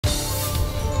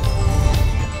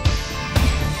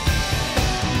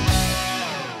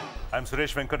I'm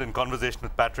Suresh Venkat in conversation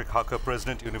with Patrick Harker,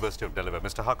 President, University of Delaware.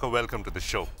 Mr. Harker, welcome to the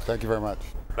show. Thank you very much.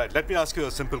 Right, let me ask you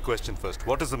a simple question first.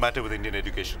 What is the matter with Indian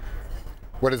education?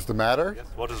 What is the matter? Yes,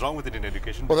 what is wrong with Indian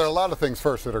education? Well, there are a lot of things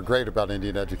first that are great about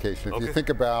Indian education. If you think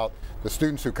about the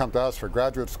students who come to us for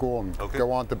graduate school and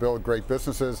go on to build great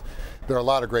businesses, there are a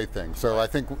lot of great things. So I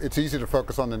think it's easy to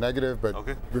focus on the negative, but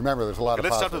remember there's a lot of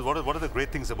Let's positive. start with what are the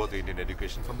great things about the Indian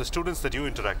education? From the students that you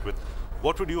interact with,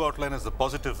 what would you outline as the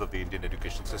positives of the Indian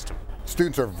education system?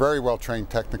 Students are very well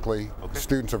trained technically.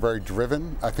 Students are very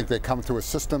driven. I think they come through a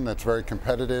system that's very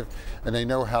competitive and they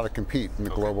know how to compete in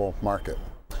the global market.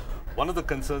 One of the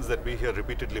concerns that we hear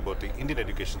repeatedly about the Indian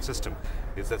education system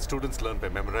is that students learn by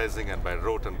memorizing and by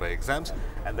rote and by exams,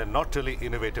 and they're not really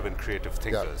innovative and creative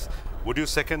thinkers. Would you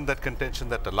second that contention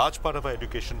that a large part of our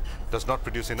education does not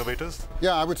produce innovators?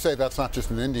 Yeah, I would say that's not just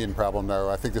an Indian problem, though.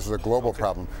 I think this is a global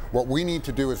problem. What we need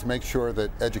to do is make sure that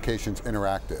education's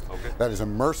interactive. That is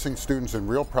immersing students in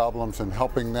real problems and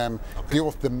helping them deal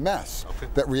with the mess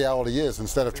that reality is,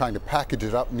 instead of trying to package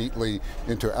it up neatly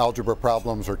into algebra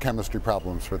problems or chemistry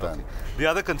problems for them. The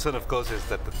other concern, of course, is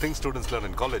that the things students learn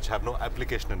in college have no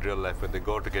application in real life when they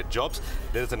go out to get jobs.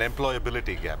 There is an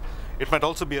employability gap. It might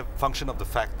also be a function of the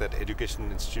fact that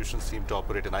education institutions seem to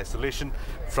operate in isolation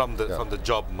from the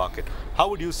job market. How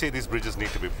would you say these bridges need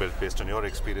to be built based on your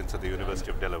experience at the University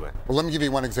of Delaware? Well, let me give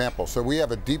you one example. So we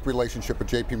have a deep relationship with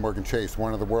JP Chase,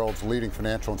 one of the world's leading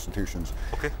financial institutions.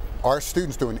 Our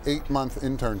students do an 8-month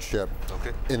internship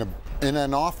in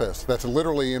an office that's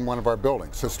literally in one of our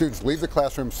buildings. So students leave the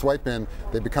classroom, swipe in,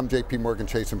 they become JP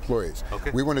Chase employees.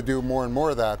 We want to do more and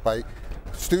more of that by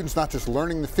students not just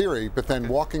learning the theory, but then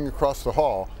walking across the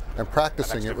hall and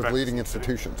practicing it with leading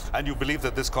institutions. And you believe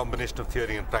that this combination of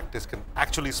theory and practice can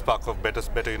actually spark off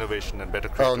better innovation and better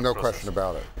creative no question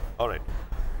about it. All right.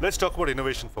 Let's talk about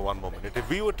innovation for one moment. If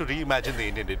we were to reimagine the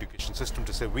Indian education system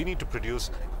to say we need to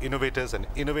produce innovators and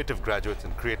innovative graduates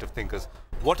and creative thinkers,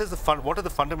 what are the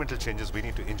fundamental changes we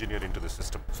need to engineer into the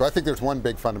system? So I think there's one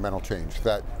big fundamental change,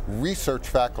 that research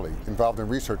faculty involved in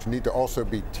research need to also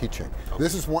be teaching.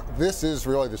 This is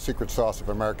really the secret sauce of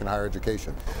American higher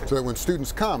education. So that when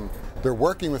students come, they're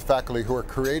working with faculty who are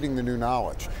creating the new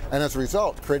knowledge, and as a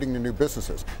result, creating the new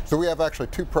businesses. So we have actually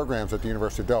 2 programs at the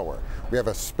University of Delaware. We have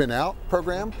a spin-out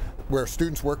program, where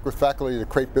students work with faculty to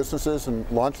create businesses and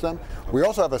launch them. We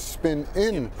also have a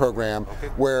spin-in program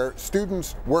where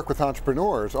students work with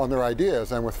entrepreneurs on their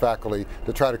ideas and with faculty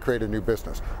to try to create a new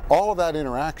business. All of that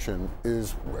interaction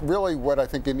is really what I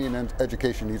think Indian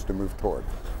education needs to move toward.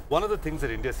 One of the things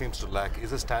that India seems to lack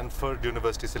is a Stanford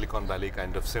University, Silicon Valley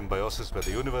kind of symbiosis where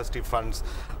the university finds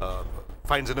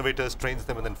innovators, trains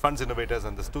them, and then funds innovators,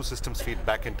 and the 2 systems feed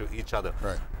back into each other.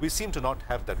 We seem to not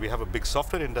have that. We have a big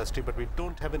software industry, but we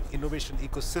don't have an innovation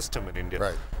ecosystem in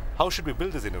India. How should we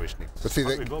build this innovation ecosystem? But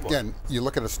see, again, you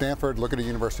look at a Stanford, look at a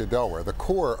University of Delaware. The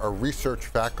core are research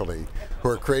faculty who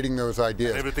are creating those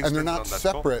ideas, and they're not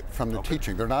separate from the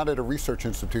teaching. They're not at a research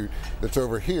institute that's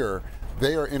over here.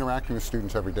 They are interacting with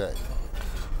students every day.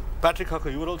 Patrick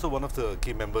Harker, you were also one of the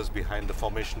key members behind the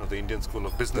formation of the Indian School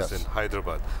of Business in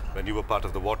Hyderabad when you were part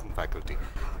of the Wharton faculty.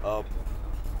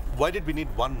 Why did we need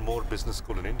one more business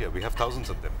school in India? We have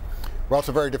thousands of them. Well, it's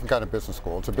a very different kind of business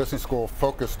school. It's a business school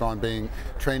focused on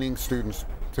training students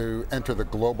to enter the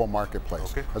global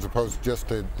marketplace, as opposed just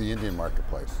to the Indian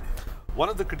marketplace. One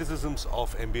of the criticisms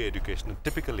of MBA education, and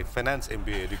typically finance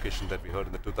MBA education that we heard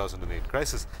in the 2008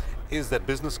 crisis, is that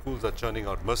business schools are churning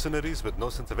out mercenaries with no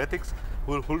sense of ethics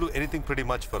who'll do anything pretty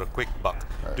much for a quick buck.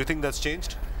 Do you think that's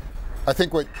changed? I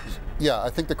think I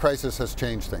think the crisis has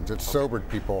changed things. It's sobered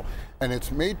people, and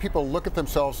it's made people look at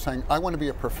themselves saying, I want to be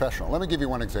a professional. Let me give you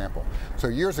one example. So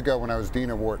years ago when I was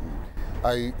Dean of Wharton,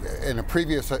 in a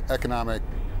previous economic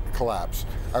collapse,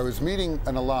 I was meeting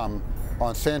an alum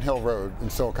on Sand Hill Road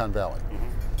in Silicon Valley.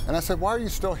 And I said, why are you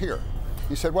still here?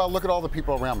 He said, well, look at all the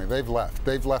people around me. They've left.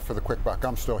 They've left for the quick buck.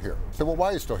 I'm still here. I said, well, why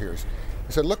are you still here?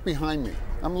 He said, look behind me.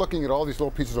 I'm looking at all these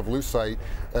little pieces of lucite,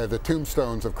 the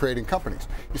tombstones of creating companies.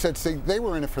 He said, see, they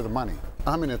were in it for the money.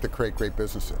 I'm in it to create great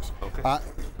businesses.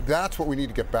 That's what we need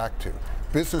to get back to.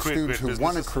 Business students who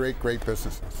want to create great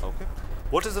businesses.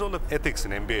 What is the role of ethics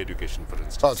in MBA education, for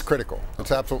instance? Oh, it's critical.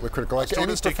 It's absolutely critical. Like any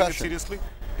profession. Taking it seriously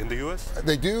in the US?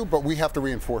 They do, but we have to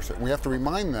reinforce it. We have to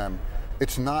remind them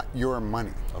it's not your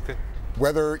money.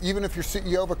 Even if you're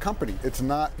CEO of a company, it's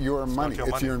not your money.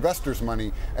 It's your investors'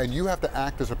 money, and you have to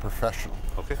act as a professional.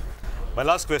 My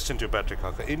last question to you, Patrick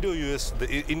Harker. India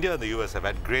and the US have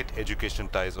had great education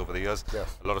ties over the years.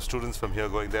 A lot of students from here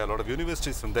going there, a lot of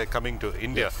universities from there coming to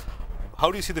India. How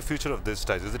do you see the future of this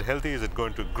ties? Is it healthy? Is it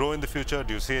going to grow in the future?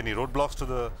 Do you see any roadblocks to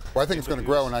the... Well, I think it's going to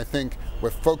grow, and I think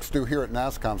what folks do here at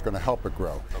Nasscom is going to help it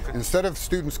grow. Okay. Instead of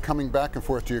students coming back and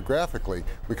forth geographically,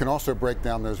 we can also break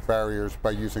down those barriers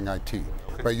by using IT,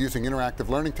 by using interactive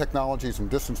learning technologies and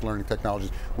distance learning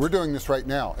technologies. We're doing this right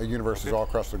now at universities all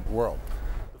across the world.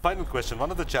 Final question.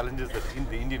 One of the challenges that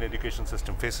the Indian education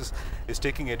system faces is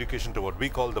taking education to what we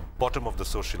call the bottom of the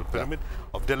social pyramid,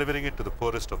 of delivering it to the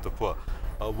poorest of the poor.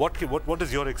 What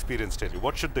does your experience tell you?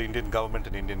 What should the Indian government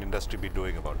and Indian industry be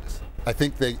doing about this? I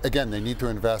think they need to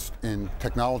invest in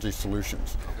technology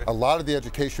solutions. A lot of the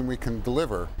education we can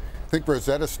deliver, think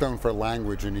Rosetta Stone for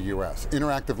language in the US.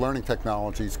 Interactive learning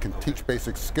technologies can teach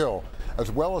basic skill as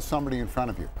well as somebody in front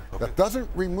of you. That doesn't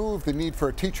remove the need for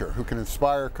a teacher who can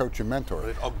inspire, coach, and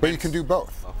mentor, but you can do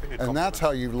both. And that's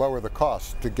how you lower the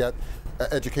cost to get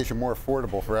education more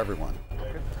affordable for everyone.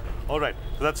 All right,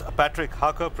 so that's Patrick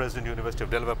Harker, President, University of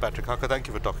Delaware. Patrick Harker, thank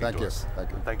you for talking to us.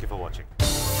 Thank you. Thank you for watching.